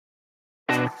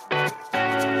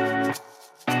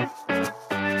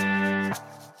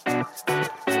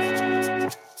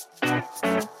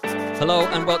Hello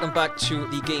and welcome back to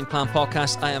the Game Plan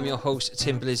Podcast. I am your host,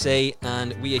 Tim Blizet,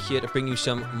 and we are here to bring you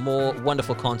some more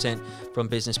wonderful content from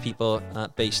business people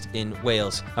based in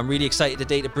Wales. I'm really excited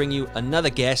today to bring you another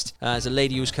guest as a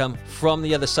lady who's come from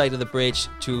the other side of the bridge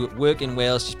to work in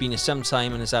Wales. She's been here some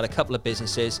time and has had a couple of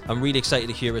businesses. I'm really excited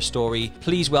to hear her story.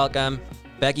 Please welcome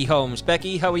Becky Holmes.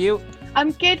 Becky, how are you?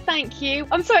 I'm good, thank you.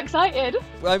 I'm so excited.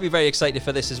 Well, I'll be very excited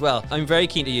for this as well. I'm very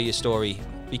keen to hear your story,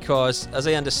 because as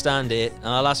I understand it, and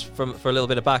I'll ask for a little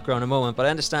bit of background in a moment, but I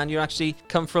understand you actually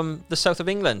come from the south of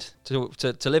England to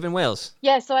live in Wales.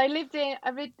 Yeah, so I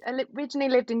originally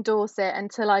lived in Dorset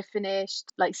until I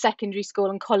finished like secondary school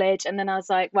and college, and then I was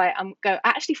like, right, I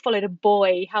actually followed a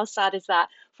boy. How sad is that?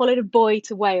 Followed a boy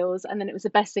to Wales, and then it was the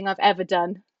best thing I've ever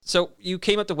done. So you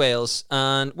came up to Wales,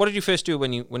 and what did you first do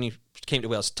when you came to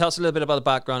Wales? Tell us a little bit about the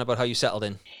background, about how you settled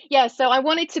in. Yeah, so I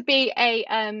wanted to be a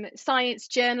science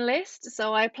journalist.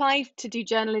 So I applied to do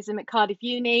journalism at Cardiff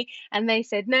Uni, and they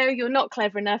said, no, you're not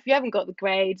clever enough. You haven't got the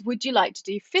grades. Would you like to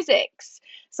do physics?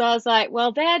 So I was like,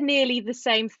 well, they're nearly the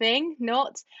same thing,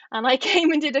 not. And I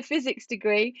came and did a physics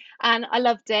degree, and I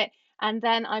loved it. And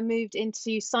then I moved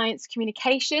into science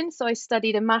communication. So I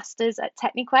studied a master's at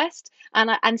TechniQuest.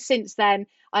 And since then,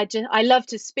 I love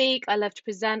to speak, I love to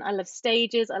present, I love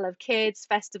stages, I love kids,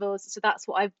 festivals. So that's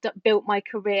what I've built my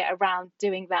career around,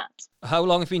 doing that. How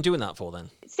long have you been doing that for then?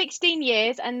 16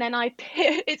 years. And then I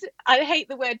hate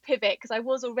the word pivot because I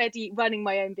was already running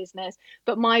my own business,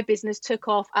 but my business took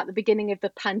off at the beginning of the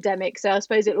pandemic. So I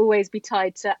suppose it'll always be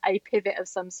tied to a pivot of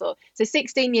some sort. So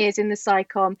 16 years in the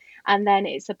SciComm, and then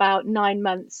it's about 9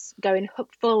 months going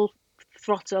full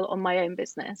throttle on my own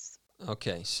business.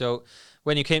 Okay, so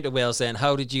when you came to Wales then,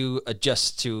 how did you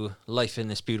adjust to life in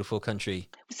this beautiful country?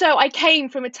 So I came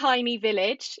from a tiny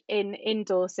village in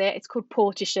Dorset. It's called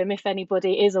Portisham, if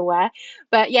anybody is aware.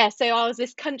 But yeah, so I was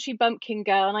this country bumpkin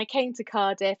girl, and I came to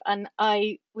Cardiff, and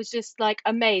I was just like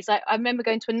amazed. I remember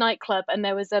going to a nightclub, and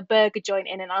there was a burger joint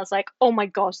in, and I was like, oh my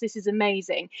gosh, this is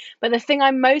amazing. But the thing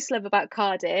I most love about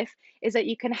Cardiff is that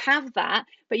you can have that,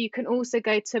 but you can also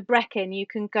go to Brecon, you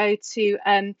can go to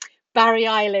Barry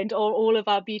Island, or all of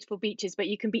our beautiful beaches, but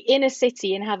you can be in a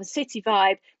city and have a city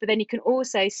vibe, but then you can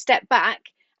also step back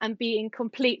and be in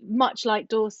complete, much like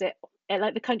Dorset,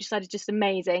 like the countryside is just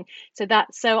amazing.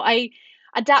 So I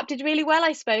adapted really well,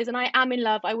 I suppose, and I am in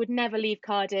love. I would never leave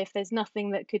Cardiff. There's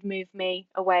nothing that could move me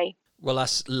away. Well,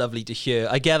 that's lovely to hear.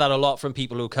 I get that a lot from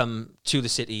people who come to the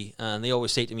city, and they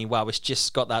always say to me, wow, it's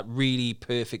just got that really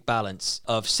perfect balance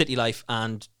of city life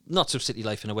and not so city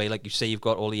life in a way. Like you say, you've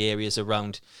got all the areas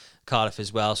around Cardiff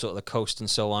as well, sort of the coast and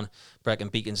so on. Brecon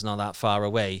Beacon's not that far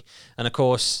away. And of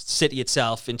course, city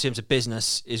itself, in terms of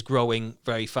business, is growing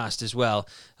very fast as well.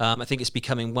 I think it's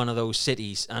becoming one of those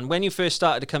cities. And when you first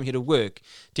started to come here to work,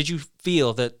 did you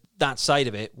feel that side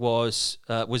of it was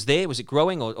there? Was it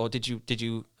growing, or did you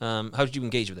how did you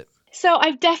engage with it? So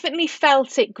I've definitely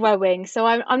felt it growing. So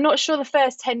I'm not sure the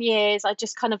first 10 years, I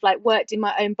just kind of like worked in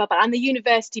my own bubble, and the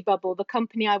university bubble, the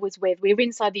company I was with, we were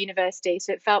inside the university.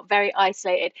 So it felt very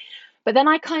isolated. But then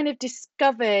I kind of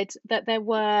discovered that there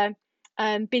were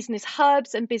business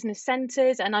hubs and business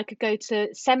centers, and I could go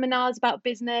to seminars about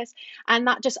business, and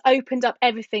that just opened up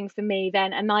everything for me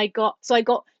then. And I got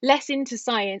less into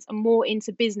science and more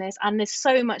into business, and there's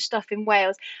so much stuff in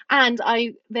Wales, and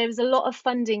there was a lot of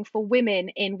funding for women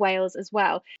in Wales as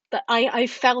well, but I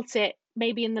felt it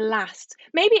maybe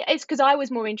it's because I was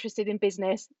more interested in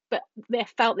business, but I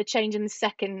felt the change in the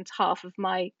second half of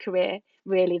my career,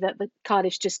 really, that the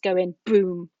Cardiff's just going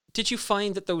boom. Did you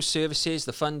find that those services,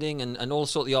 the funding and all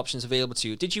sort of the options available to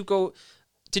you, did you go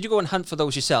and hunt for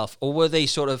those yourself, or were they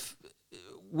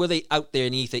out there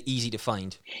and easy to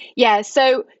find? Yeah,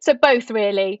 so both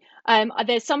really.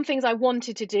 There's some things I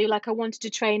wanted to do, like I wanted to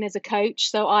train as a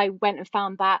coach, so I went and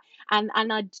found that. And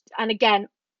again,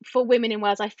 for women in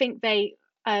Wales, I think they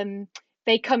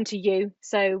come to you.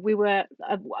 So we were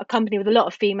a company with a lot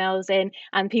of females in,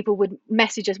 and people would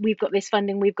message us, we've got this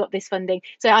funding.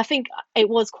 So I think it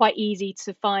was quite easy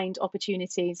to find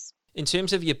opportunities. In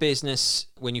terms of your business,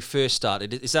 when you first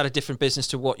started, is that a different business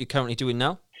to what you're currently doing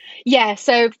now? Yeah,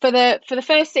 so for the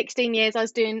first 16 years, I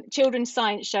was doing children's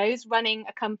science shows, running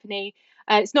a company.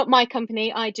 It's not my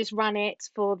company, I just ran it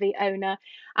for the owner.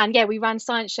 And yeah, we ran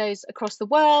science shows across the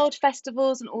world,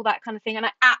 festivals and all that kind of thing. And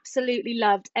I absolutely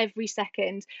loved every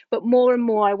second. But more and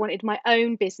more, I wanted my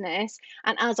own business.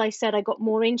 And as I said, I got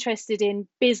more interested in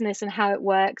business and how it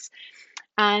works.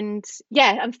 And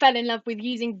yeah, I fell in love with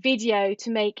using video to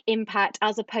make impact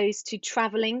as opposed to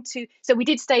traveling to. So we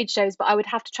did stage shows, but I would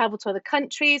have to travel to other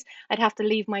countries. I'd have to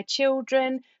leave my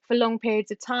children for long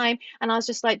periods of time. And I was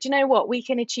just like, do you know what? We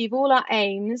can achieve all our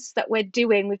aims that we're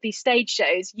doing with these stage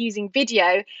shows using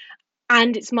video,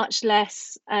 and it's much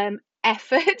less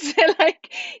effort.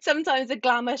 Like sometimes the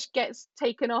glamour gets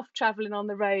taken off traveling on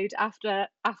the road after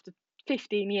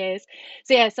 15 years.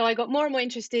 So yeah, so I got more and more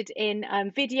interested in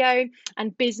video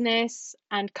and business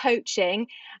and coaching,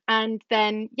 and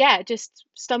then yeah, just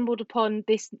stumbled upon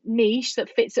this niche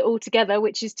that fits it all together,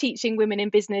 which is teaching women in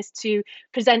business to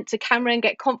present to camera and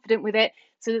get confident with it,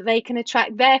 so that they can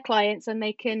attract their clients and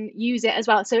they can use it as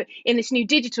well. So in this new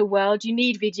digital world, you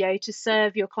need video to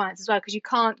serve your clients as well, because you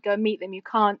can't go and meet them, you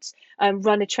can't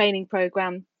run a training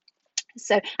program.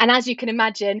 So, and as you can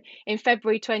imagine, in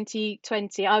February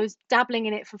 2020, I was dabbling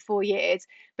in it for 4 years,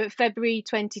 but February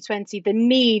 2020, the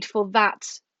need for that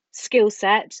skill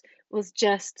set was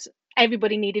just,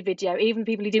 everybody needed video. Even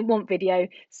people who didn't want video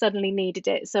suddenly needed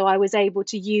it. So I was able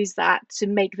to use that to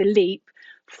make the leap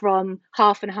from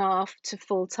half and half to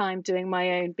full time doing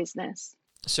my own business.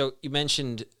 So you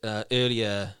mentioned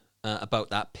earlier about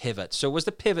that pivot. So was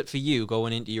the pivot for you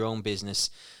going into your own business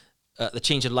the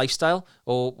change in lifestyle,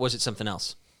 or was it something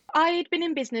else? I had been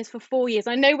in business for 4 years.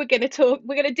 I know we're going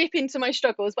to dip into my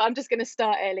struggles, but I'm just going to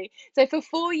start early. So for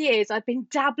 4 years, I've been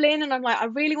dabbling and I'm like, I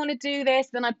really want to do this.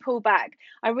 Then I pull back.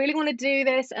 I really want to do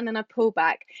this. And then I pull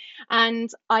back. And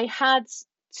I had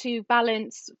to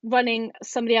balance running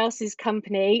somebody else's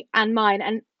company and mine.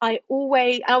 And I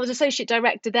was associate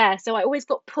director there. So I always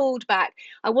got pulled back.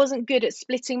 I wasn't good at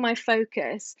splitting my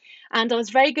focus, and I was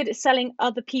very good at selling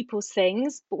other people's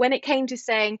things. But when it came to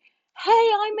saying,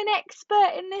 hey, I'm an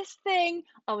expert in this thing,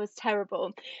 I was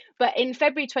terrible. But in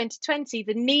February 2020,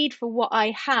 the need for what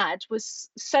I had was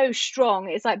so strong.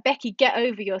 It's like, Becky, get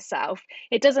over yourself.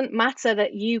 It doesn't matter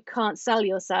that you can't sell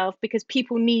yourself, because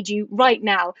people need you right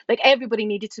now. Like everybody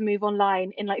needed to move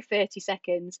online in like 30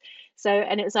 seconds. So,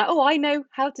 and it was like, oh, I know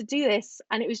how to do this.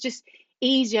 And it was just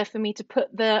easier for me to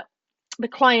put the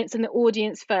clients and the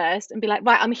audience first and be like,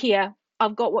 right, I'm here.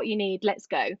 I've got what you need. Let's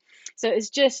go. So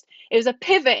it was a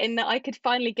pivot in that I could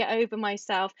finally get over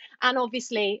myself. And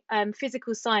obviously,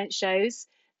 physical science shows,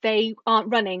 they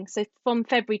aren't running. So from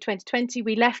February 2020,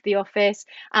 we left the office.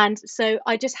 And so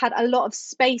I just had a lot of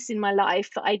space in my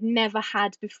life that I'd never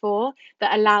had before,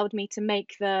 that allowed me to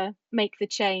make the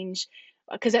change,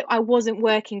 because I wasn't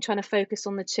working, trying to focus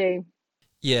on the two.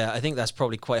 Yeah, I think that's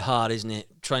probably quite hard, isn't it?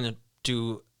 Trying to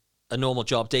do a normal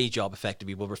job, day job,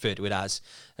 effectively, we'll refer to it as,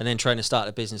 and then trying to start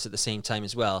a business at the same time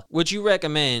as well. Would you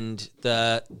recommend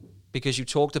that, because you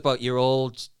talked about your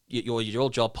old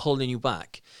job pulling you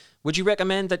back, would you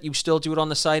recommend that you still do it on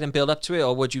the side and build up to it,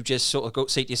 or would you just sort of go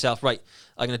say to yourself, right,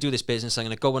 I'm going to do this business, I'm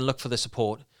going to go and look for the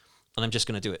support, and I'm just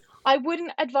going to do it? I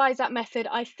wouldn't advise that method.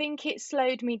 I think it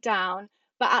slowed me down,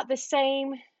 but at the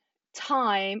same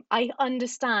time, I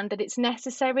understand that it's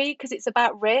necessary, because it's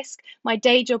about risk. My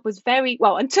day job was very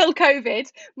well, until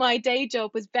COVID, my day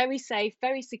job was very safe,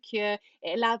 very secure.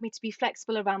 It allowed me to be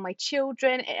flexible around my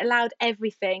children. It allowed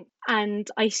everything. And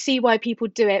I see why people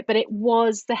do it, but it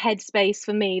was the headspace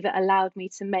for me that allowed me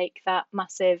to make that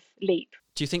massive leap.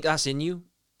 Do you think that's in you,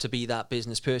 to be that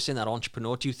business person, that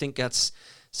entrepreneur? Do you think that's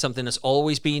something that's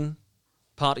always been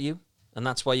part of you, and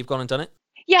that's why you've gone and done it?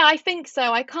 Yeah, I think so.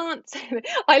 I can't,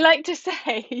 I like to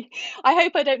say, I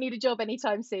hope I don't need a job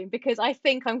anytime soon, because I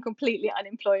think I'm completely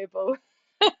unemployable.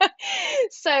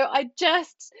 So I'm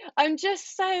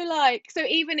just so like, so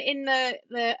even in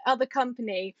the other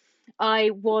company, I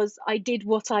did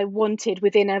what I wanted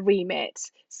within a remit.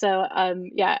 So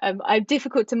yeah, I'm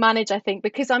difficult to manage, I think,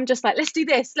 because I'm just like, let's do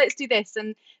this,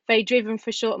 and very driven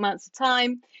for short amounts of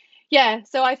time. Yeah,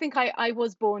 so I think I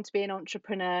was born to be an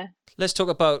entrepreneur. Let's talk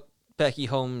about Becky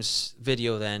Holmes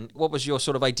Video then. What was your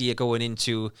sort of idea going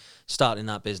into starting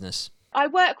that business? I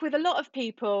work with a lot of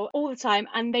people all the time,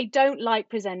 and they don't like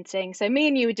presenting. So me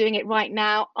and you are doing it right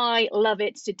now. I love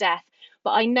it to death.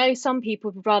 But I know some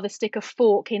people would rather stick a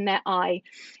fork in their eye.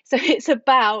 So it's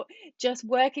about just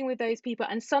working with those people.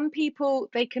 And some people,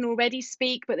 they can already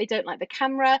speak, but they don't like the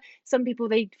camera. Some people,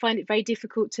 they find it very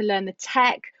difficult to learn the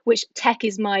tech, which tech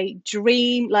is my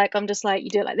dream. Like, I'm just like,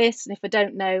 you do it like this. And if I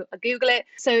don't know, I Google it.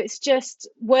 So it's just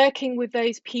working with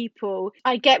those people.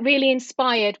 I get really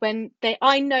inspired when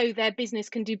I know their business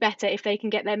can do better if they can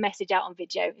get their message out on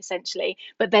video, essentially.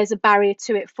 But there's a barrier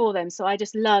to it for them. So I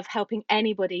just love helping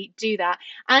anybody do that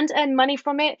and earn money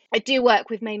from it. I do work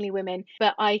with mainly women,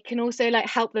 but I can also like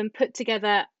help them put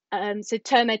together So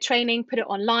Termed training, put it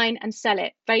online and sell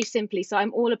it very simply. So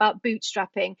I'm all about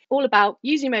bootstrapping, all about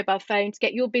using your mobile phone to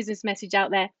get your business message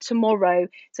out there tomorrow.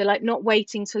 So like not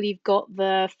waiting till you've got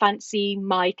the fancy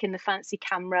mic and the fancy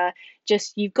camera.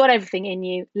 Just you've got everything in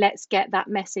you. Let's get that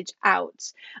message out.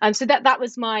 So that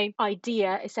was my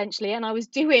idea essentially. And I was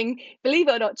doing, believe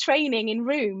it or not, training in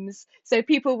rooms. So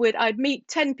I'd meet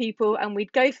 10 people and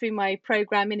we'd go through my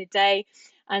program in a day,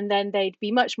 and then they'd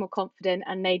be much more confident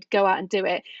and they'd go out and do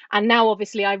it. And now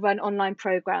obviously I run online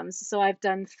programs. So I've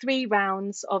done 3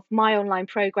 rounds of my online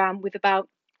program with about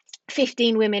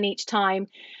 15 women each time,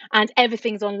 and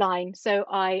everything's online. So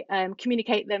I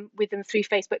communicate with them through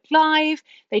Facebook Live.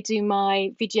 They do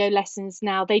my video lessons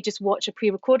now. They just watch a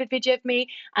pre-recorded video of me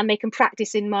and they can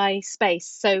practice in my space.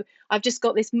 So I've just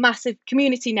got this massive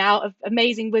community now of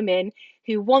amazing women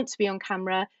who want to be on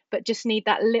camera but just need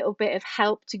that little bit of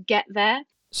help to get there.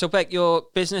 So, Beck, your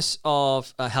business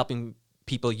of helping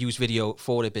people use video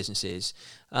for their businesses,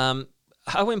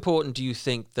 how important do you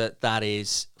think that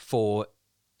is for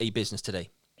a business today?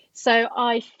 So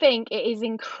I think it is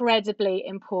incredibly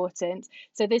important.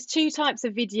 So there's 2 types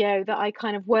of video that I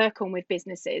kind of work on with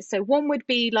businesses. So one would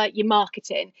be like your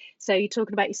marketing. So you're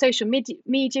talking about your social media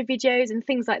videos and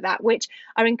things like that, which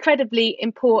are incredibly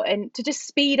important to just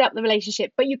speed up the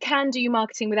relationship. But you can do your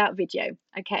marketing without video,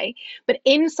 okay? But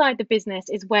inside the business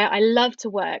is where I love to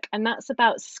work, and that's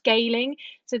about scaling.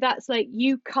 So that's like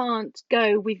you can't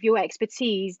go with your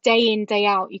expertise day in, day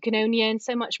out. You can only earn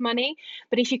so much money.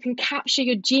 But if you can capture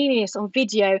your genius on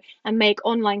video and make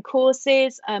online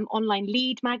courses, online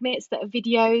lead magnets that are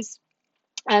videos,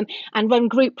 and run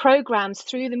group programs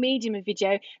through the medium of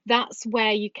video, that's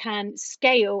where you can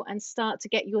scale and start to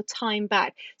get your time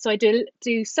back. So I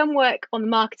do some work on the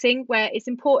marketing where it's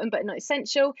important but not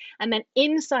essential, and then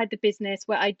inside the business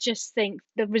where I just think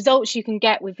the results you can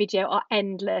get with video are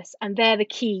endless, and they're the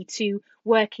key to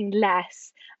working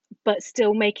less but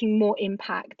still making more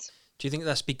impact. Do you think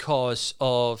that's because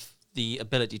of the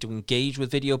ability to engage with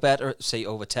video better, say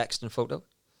over text and photo?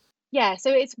 Yeah,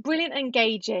 so it's brilliant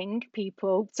engaging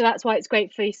people. So that's why it's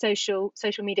great for social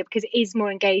media, because it is more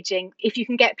engaging. If you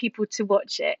can get people to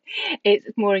watch it, it's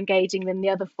more engaging than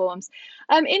the other forms.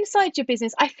 Inside your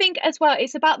business, I think as well,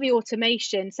 it's about the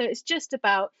automation. So it's just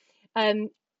about the,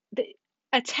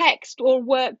 a text or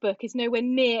workbook is nowhere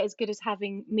near as good as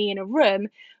having me in a room,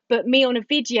 but me on a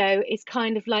video is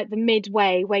kind of like the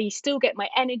midway where you still get my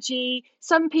energy.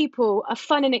 Some people are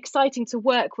fun and exciting to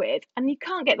work with, and you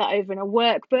can't get that over in a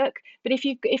workbook. But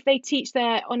if they teach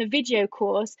there on a video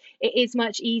course, it is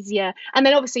much easier. And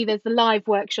then obviously there's the live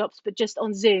workshops, but just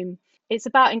on Zoom. It's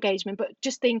about engagement, but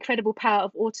just the incredible power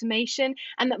of automation,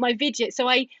 and that my video. So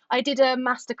I did a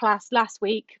masterclass last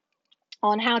week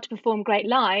on how to perform great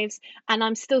lives, and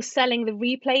I'm still selling the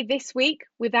replay this week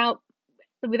without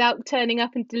turning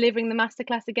up and delivering the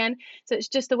masterclass again. So it's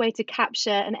just a way to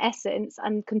capture an essence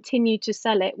and continue to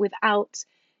sell it without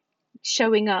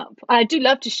showing up. I do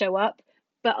love to show up,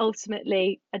 but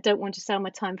ultimately I don't want to sell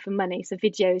my time for money. So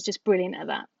video is just brilliant at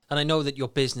that. And I know that your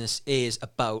business is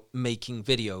about making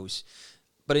videos,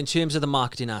 but in terms of the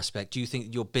marketing aspect, do you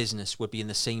think your business would be in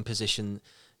the same position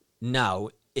now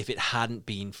if it hadn't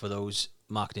been for those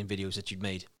marketing videos that you'd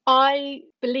made? I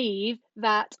believe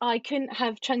that I couldn't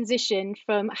have transitioned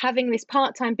from having this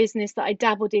part-time business that I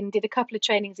dabbled in, did a couple of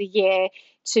trainings a year,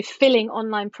 to filling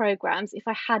online programs if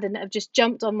I hadn't have just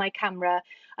jumped on my camera.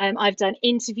 I've done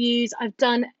interviews.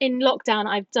 In lockdown,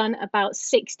 I've done about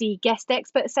 60 guest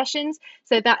expert sessions.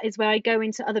 So that is where I go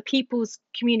into other people's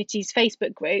communities,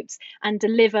 Facebook groups, and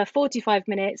deliver 45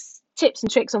 minutes tips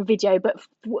and tricks on video. But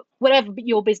whatever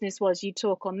your business was, you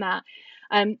talk on that.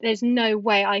 There's no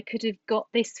way I could have got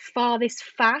this far, this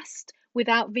fast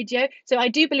without video. So I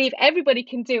do believe everybody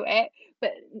can do it,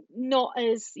 but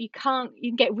you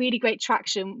can get really great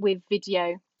traction with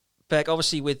video. Beck,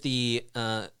 obviously with the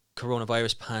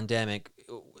coronavirus pandemic,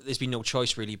 there's been no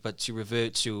choice really but to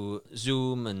revert to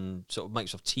Zoom and sort of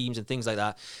Microsoft Teams and things like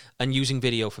that, and using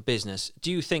video for business.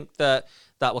 Do you think that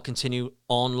will continue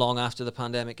on long after the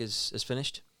pandemic is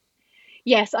finished?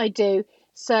 Yes, I do.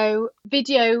 So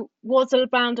video was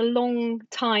around a long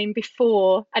time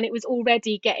before, and it was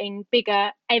already getting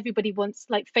bigger. Everybody wants,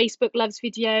 like Facebook loves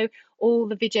video. All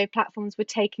the video platforms were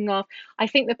taking off. I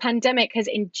think the pandemic has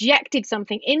injected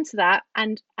something into that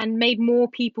and made more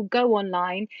people go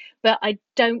online, but I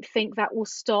don't think that will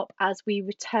stop as we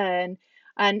return.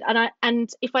 And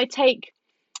if I take,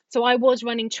 so I was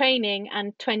running training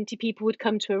and 20 people would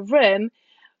come to a room.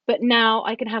 But now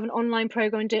I can have an online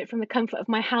program and do it from the comfort of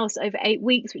my house over 8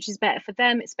 weeks, which is better for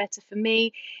them. It's better for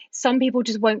me. Some people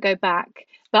just won't go back.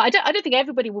 But I don't think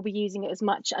everybody will be using it as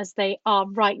much as they are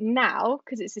right now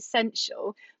because it's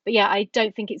essential. But yeah, I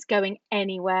don't think it's going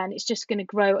anywhere, and it's just going to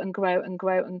grow and grow and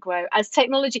grow and grow as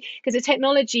technology, because the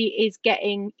technology is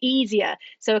getting easier.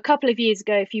 So a couple of years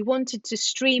ago, if you wanted to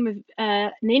stream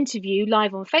an interview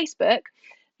live on Facebook,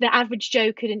 the average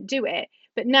Joe couldn't do it.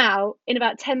 But now, in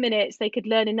about 10 minutes, they could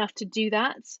learn enough to do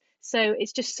that. So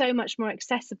it's just so much more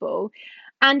accessible.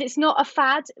 And it's not a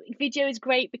fad. Video is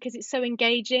great because it's so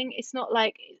engaging. It's not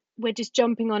like we're just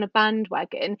jumping on a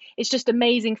bandwagon. It's just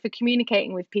amazing for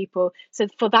communicating with people. So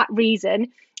for that reason,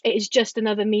 it is just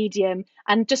another medium.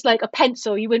 And just like a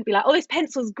pencil, you wouldn't be like, oh, this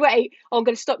pencil's great. Oh, I'm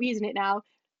going to stop using it now.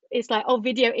 It's like, oh,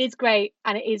 video is great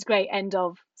and it is great, end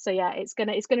of. So yeah, it's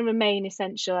gonna remain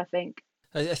essential, I think.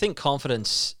 I think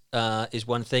confidence is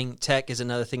one thing. Tech is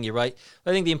another thing. You're right.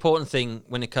 I think the important thing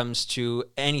when it comes to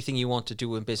anything you want to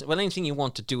do in business, well, anything you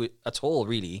want to do at all,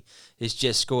 really, is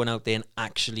just going out there and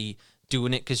actually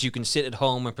doing it, because you can sit at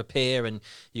home and prepare and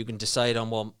you can decide on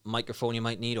what microphone you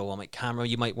might need or what camera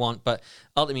you might want. But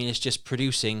ultimately, it's just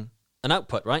producing an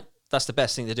output, right? That's the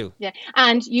best thing to do. Yeah.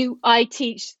 And I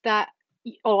teach that,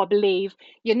 or I believe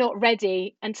you're not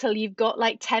ready until you've got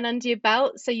like 10 under your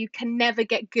belt. So you can never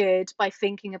get good by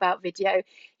thinking about video.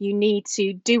 You need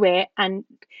to do it. And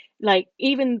like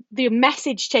even the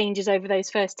message changes over those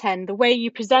first 10, the way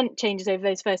you present changes over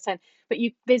those first 10. But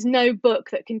there's no book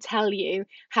that can tell you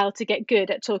how to get good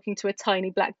at talking to a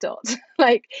tiny black dot.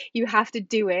 Like you have to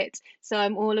do it. So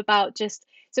I'm all about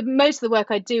so most of the work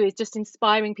I do is just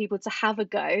inspiring people to have a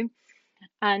go,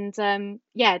 and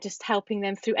yeah, just helping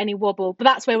them through any wobble. But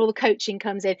that's where all the coaching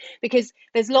comes in, because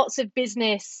there's lots of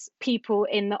business people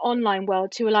in the online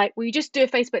world who are like, well, you just do a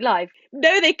Facebook Live.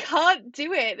 No, they can't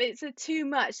do it. It's too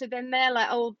much. So then they're like,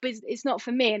 oh, it's not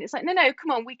for me. And it's like, no,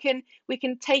 come on, we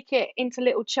can take it into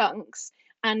little chunks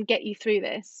and get you through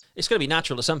this. It's going to be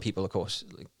natural to some people, of course.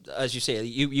 Like, as you say,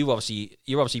 you're obviously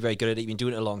very good at it. You've been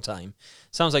doing it a long time.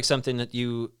 Sounds like something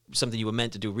you were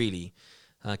meant to do, really.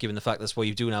 Given the fact that's what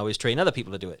you do now is train other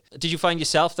people to do it. Did you find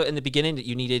yourself that in the beginning that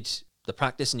you needed the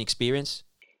practice and the experience?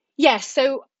 Yes.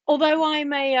 So although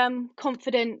I'm a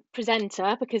confident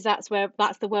presenter, because that's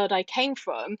the world I came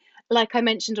from, like I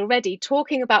mentioned already,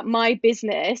 talking about my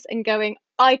business and going,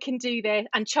 I can do this,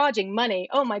 and charging money.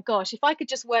 Oh my gosh, if I could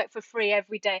just work for free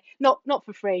every day. Not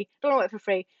for free. Don't want to work for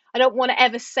free. I don't want to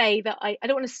ever say that I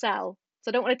don't want to sell. So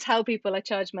I don't want to tell people I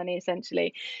charge money,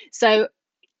 essentially. So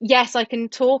yes, I can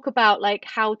talk about like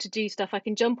how to do stuff. I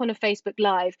can jump on a Facebook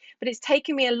Live, but it's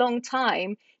taken me a long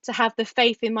time to have the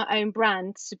faith in my own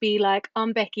brand to be like,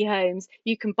 I'm Becky Holmes.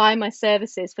 You can buy my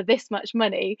services for this much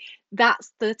money.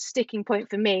 That's the sticking point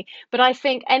for me. But I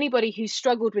think anybody who's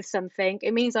struggled with something,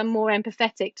 it means I'm more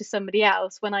empathetic to somebody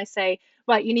else when I say,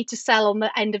 right, you need to sell on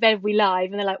the end of every live.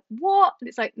 And they're like, what? And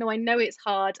it's like, no, I know it's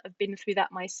hard. I've been through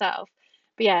that myself.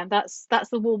 But yeah, that's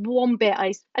the one bit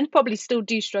and probably still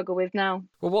do struggle with now.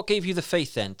 Well, what gave you the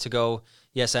faith then to go,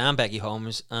 yes, I am Becky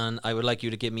Holmes, and I would like you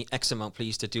to give me X amount,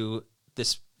 please, to do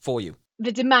this for you?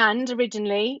 The demand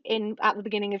originally at the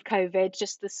beginning of COVID,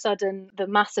 just the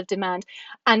massive demand.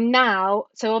 And now,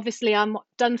 so obviously I'm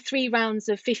done 3 rounds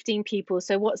of 15 people.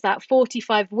 So what's that?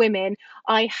 45 women.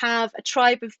 I have a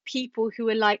tribe of people who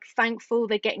are like thankful,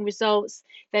 they're getting results,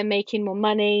 they're making more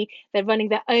money, they're running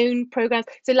their own programs.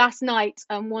 So last night,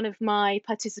 one of my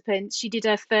participants, she did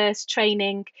her first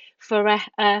training for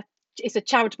it's a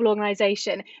charitable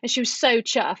organization, and she was so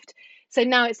chuffed. So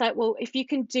now it's like, well, if you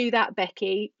can do that,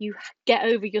 Becky, you get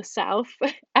over yourself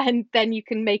and then you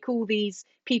can make all these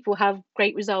people have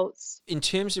great results. In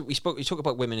terms of, we talk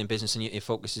about women in business, and your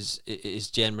focus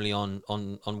is generally on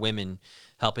women,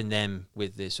 helping them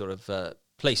with this sort of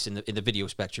place in the video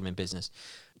spectrum in business.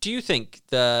 Do you think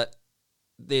that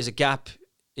there's a gap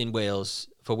in Wales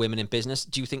for women in business?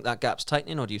 Do you think that gap's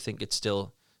tightening, or do you think it's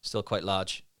still quite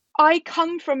large? I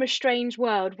come from a strange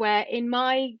world where in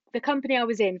the company I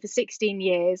was in for 16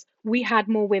 years, we had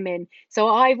more women. So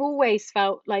I've always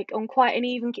felt like on quite an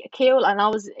even keel, and I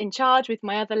was in charge with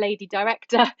my other lady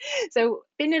director. So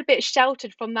been a bit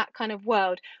sheltered from that kind of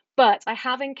world. But I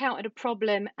have encountered a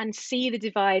problem and see the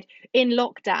divide in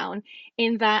lockdown,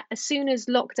 in that as soon as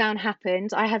lockdown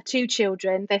happened, I have 2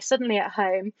 children, they're suddenly at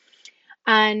home,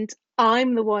 and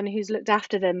I'm the one who's looked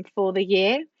after them for the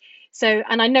year. So,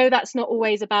 and I know that's not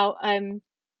always about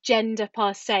gender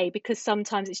per se, because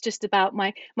sometimes it's just about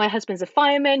my husband's a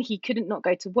fireman, he couldn't not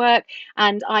go to work,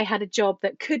 and I had a job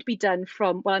that could be done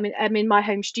from, well, I'm in my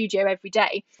home studio every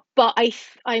day. But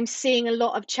I'm seeing a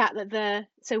lot of chat that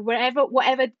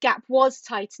whatever gap was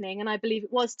tightening, and I believe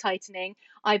it was tightening,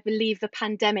 I believe the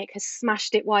pandemic has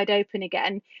smashed it wide open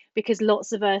again, because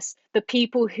lots of us, the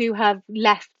people who have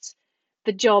left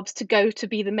the jobs to go to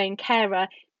be the main carer,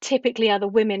 typically are the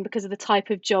women, because of the type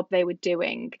of job they were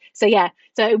doing. So yeah,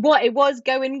 so what it was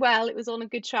going well, it was on a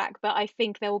good track, but I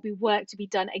think there will be work to be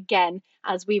done again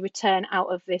as we return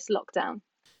out of this lockdown.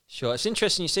 Sure, it's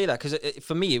interesting you say that, because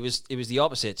for me it was the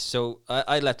opposite. So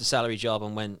I left a salary job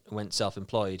and went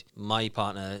self-employed. My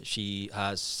partner, she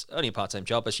has only a part-time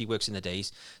job, but she works in the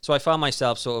days. So I found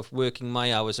myself sort of working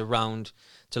my hours around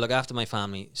to look after my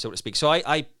family, so to speak. So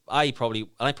I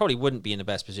probably wouldn't be in the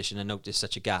best position to notice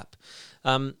such a gap.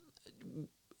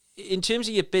 In terms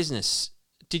of your business,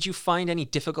 did you find any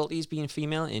difficulties being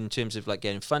female in terms of like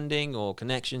getting funding or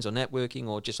connections or networking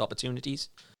or just opportunities?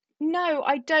 No,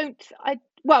 I don't.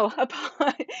 Well,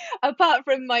 apart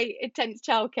from my intense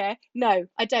childcare, no,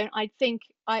 I don't. I think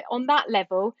I on that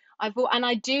level, and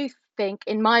I do think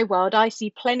in my world, I see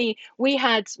plenty. We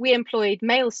employed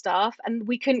male staff, and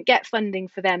we couldn't get funding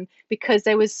for them because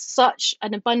there was such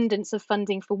an abundance of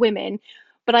funding for women.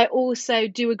 But I also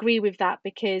do agree with that,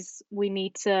 because we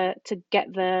need to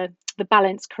get the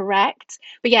balance correct.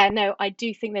 But yeah, no, I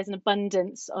do think there's an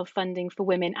abundance of funding for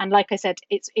women, and like I said,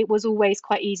 it was always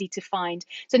quite easy to find.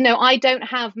 So no, I don't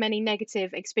have many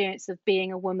negative experience of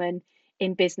being a woman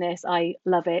in business. I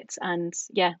love it, and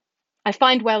yeah, I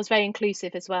find Wales very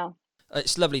inclusive as well.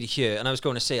 It's lovely to hear. And I was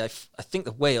going to say, I think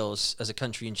that Wales as a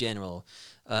country in general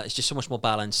is just so much more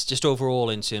balanced, just overall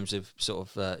in terms of sort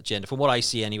of gender, from what I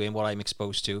see anyway and what I'm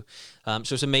exposed to.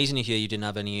 So it's amazing to hear you didn't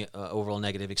have any overall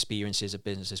negative experiences of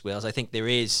business as Wales. I think there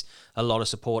is a lot of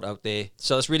support out there.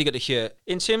 So it's really good to hear.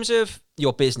 In terms of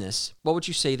your business, what would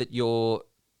you say that your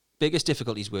biggest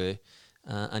difficulties were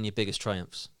and your biggest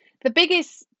triumphs? The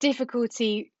biggest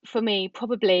difficulty for me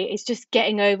probably is just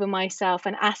getting over myself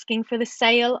and asking for the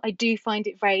sale. I do find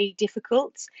it very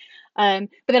difficult. But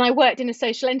then I worked in a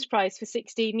social enterprise for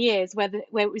 16 years where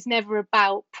it was never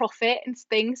about profit and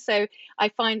things. So I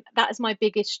find that is my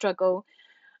biggest struggle.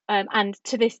 And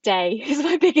to this day is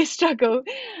my biggest struggle,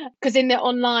 because in the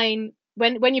online,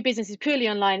 when your business is purely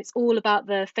online, it's all about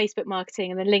the Facebook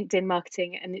marketing and the LinkedIn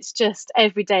marketing, and it's just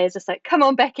every day is just like, come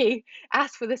on, Becky,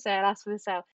 ask for the sale, ask for the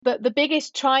sale. But the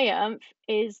biggest triumph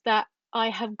is that I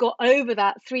have got over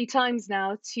that 3 times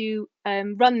now to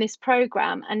run this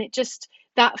program, and it just,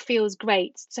 that feels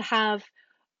great to have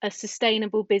a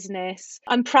sustainable business.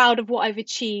 I'm proud of what I've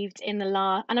achieved in the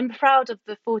last, and I'm proud of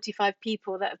the 45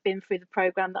 people that have been through the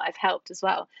program that I've helped as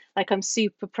well. Like, I'm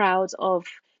super proud of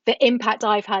the impact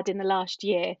I've had in the last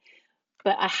year,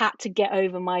 but I had to get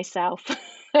over myself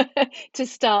to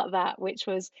start that, which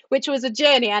was a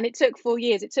journey, and it took 4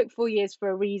 years. It took 4 years for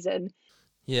a reason.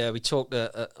 Yeah, we talked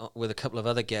with a couple of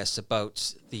other guests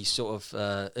about the sort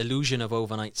of illusion of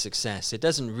overnight success. It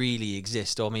doesn't really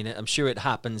exist. I mean, I'm sure it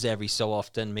happens every so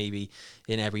often, maybe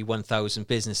in every 1,000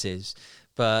 businesses,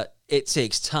 but it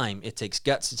takes time, it takes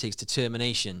guts, it takes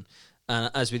determination.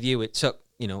 And as with you, it took,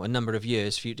 a number of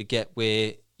years for you to get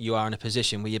where you are in a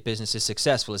position where your business is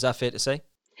successful. Is that fair to say?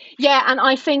 Yeah, and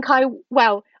I think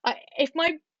if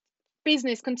my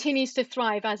business continues to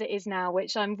thrive as it is now,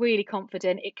 which I'm really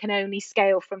confident it can only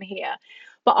scale from here.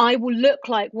 But I will look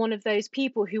like one of those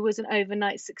people who was an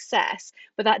overnight success.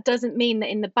 But that doesn't mean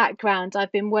that in the background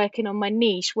I've been working on my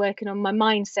niche, working on my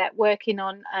mindset, working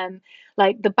on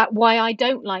like why I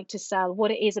don't like to sell, what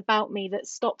it is about me that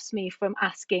stops me from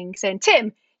asking, saying,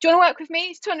 Tim, do you want to work with me?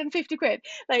 It's 250 quid.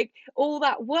 Like, all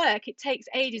that work, it takes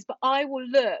ages, but I will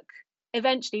look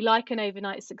eventually like an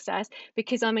overnight success,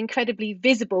 because I'm incredibly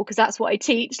visible, because that's what I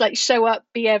teach, like, show up,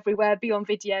 be everywhere, be on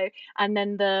video, and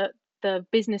then the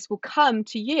business will come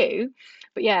to you.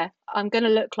 But yeah, I'm going to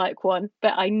look like one,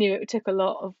 but I knew it took a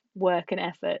lot of work and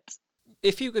effort.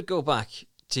 If you could go back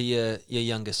to your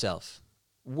younger self,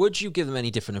 would you give them any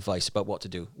different advice about what to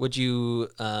do? Would you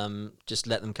just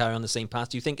let them carry on the same path?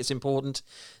 Do you think it's important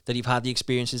that you've had the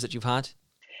experiences that you've had?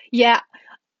 Yeah,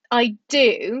 I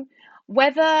do.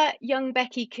 Whether young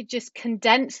Becky could just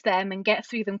condense them and get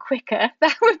through them quicker,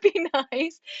 that would be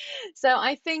nice. So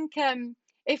I think,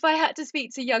 if I had to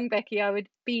speak to young Becky, I would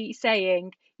be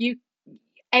saying, you,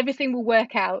 everything will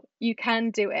work out. You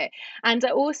can do it. And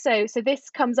also, so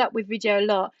this comes up with video a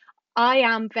lot. I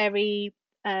am very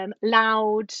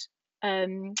loud,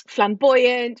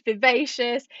 flamboyant,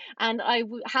 vivacious, and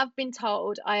have been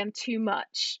told I am too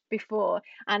much before.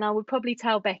 And I would probably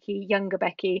tell Becky, younger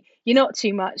Becky, you're not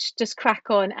too much, just crack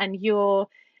on, and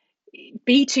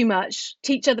be too much.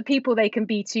 Teach other people they can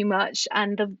be too much,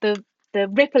 and the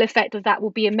ripple effect of that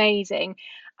will be amazing,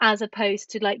 as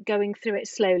opposed to like going through it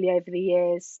slowly over the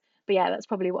years. But yeah, that's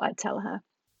probably what I'd tell her.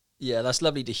 Yeah, that's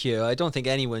lovely to hear. I don't think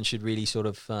anyone should really sort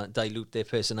of dilute their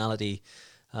personality.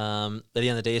 At the end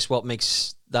of the day, it's what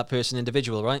makes that person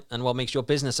individual, right? And what makes your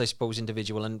business, I suppose,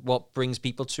 individual, and what brings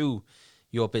people to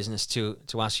your business to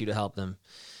ask you to help them.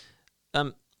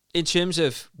 In terms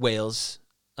of Wales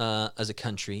as a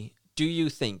country, do you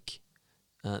think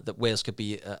that Wales could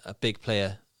be a big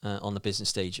player on the business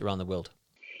stage around the world?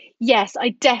 Yes, I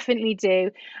definitely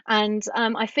do. And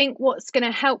I think what's going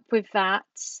to help with that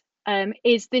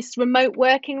is this remote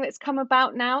working that's come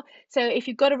about now. So if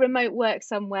you've got to remote work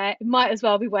somewhere, it might as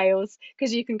well be Wales,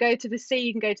 because you can go to the sea,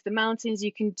 you can go to the mountains,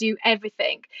 you can do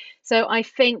everything. So I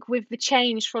think with the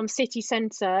change from city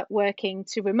centre working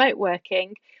to remote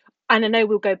working, and I know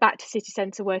we'll go back to city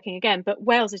centre working again, but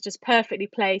Wales is just perfectly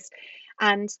placed.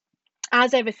 And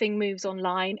as everything moves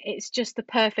online, it's just the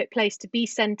perfect place to be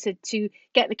centered, to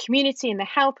get the community and the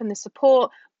help and the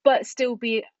support, but still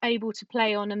be able to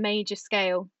play on a major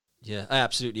scale. Yeah, I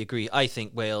absolutely agree. I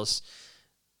think Wales,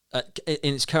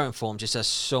 in its current form, just has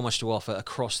so much to offer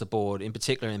across the board, in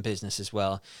particular in business as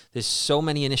well. There's so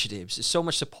many initiatives, there's so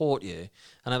much support here.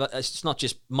 And it's not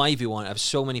just my view on it, I have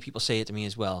so many people say it to me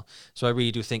as well. So I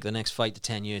really do think the next 5 to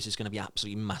 10 years is going to be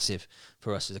absolutely massive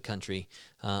for us as a country.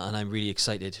 And I'm really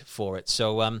excited for it.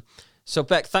 So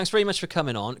Beck, thanks very much for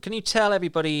coming on. Can you tell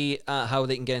everybody how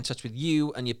they can get in touch with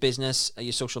you and your business,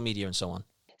 your social media and so on?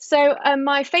 So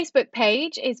my Facebook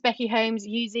page is Becky Holmes,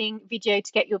 using video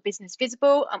to get your business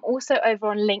visible. I'm also over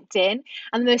on LinkedIn.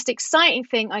 And the most exciting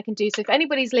thing I can do, so if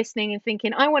anybody's listening and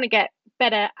thinking, I want to get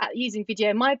better at using video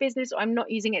in my business, or I'm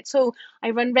not using it at all, I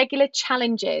run regular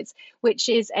challenges, which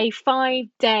is a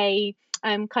 5-day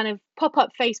kind of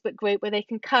pop-up Facebook group where they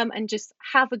can come and just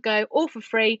have a go, all for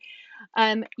free.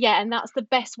 And that's the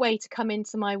best way to come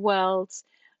into my world.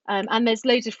 And there's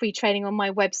loads of free training on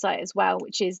my website as well,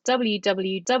 which is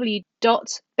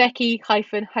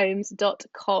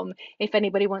www.becky-holmes.com, if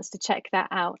anybody wants to check that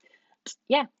out.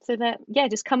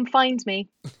 Just come find me.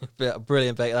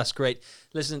 Brilliant, Becky. That's great.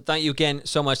 Listen, thank you again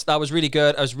so much. That was really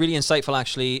good. It was really insightful,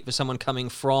 actually, for someone coming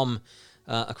from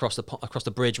across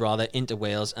the bridge rather into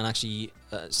Wales and actually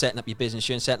setting up your business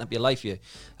here and setting up your life here.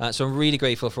 So I'm really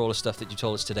grateful for all the stuff that you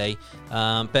told us today.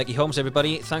 Becky Holmes,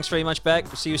 everybody. Thanks very much, Beck.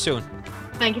 We'll see you soon.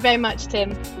 Thank you very much,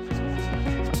 Tim.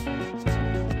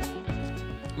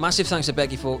 Massive thanks to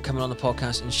Becky for coming on the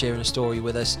podcast and sharing a story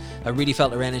with us. I really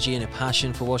felt her energy and her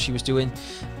passion for what she was doing.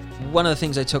 One of the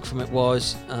things I took from it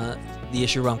was the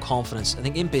issue around confidence. I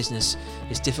think in business,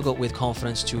 it's difficult with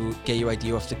confidence to get your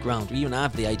idea off the ground, or even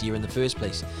have the idea in the first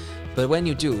place. But when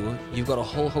you do, you've got a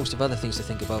whole host of other things to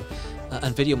think about,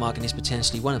 and video marketing is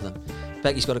potentially one of them.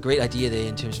 Becky's got a great idea there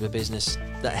in terms of a business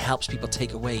that helps people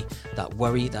take away that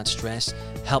worry, that stress,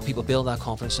 help people build that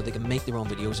confidence so they can make their own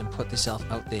videos and put themselves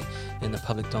out there in the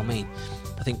public domain.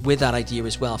 I think with that idea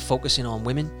as well, focusing on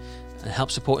women and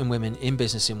help supporting women in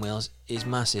business in Wales is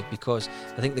massive, because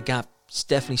I think the gap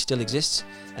definitely still exists,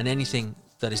 and anything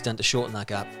that is done to shorten that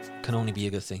gap can only be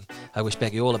a good thing. I wish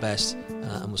Becky all the best,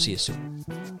 and we'll see you soon.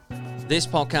 This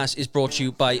podcast is brought to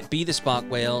you by Be The Spark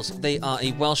Wales. They are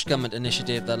a Welsh Government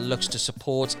initiative that looks to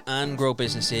support and grow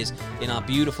businesses in our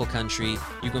beautiful country.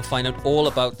 You can find out all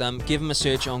about them. Give them a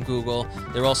search on Google.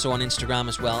 They're also on Instagram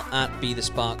as well, at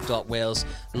bethespark.wales.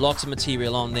 Lots of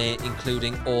material on there,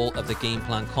 including all of the game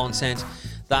plan content.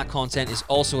 That content is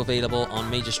also available on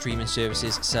major streaming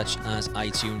services such as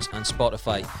iTunes and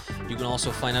Spotify. You can also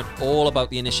find out all about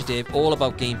the initiative, all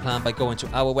about Game Plan, by going to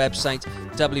our website,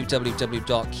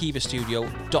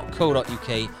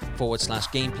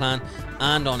 www.kivastudio.co.uk/Game Plan,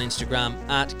 and on Instagram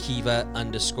at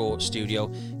Kiva_studio.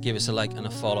 Give us a like and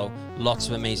a follow. Lots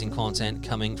of amazing content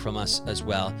coming from us as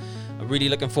well. I'm really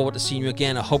looking forward to seeing you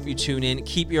again. I hope you tune in.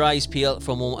 Keep your eyes peeled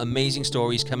for more amazing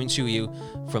stories coming to you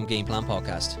from Game Plan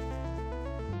Podcast.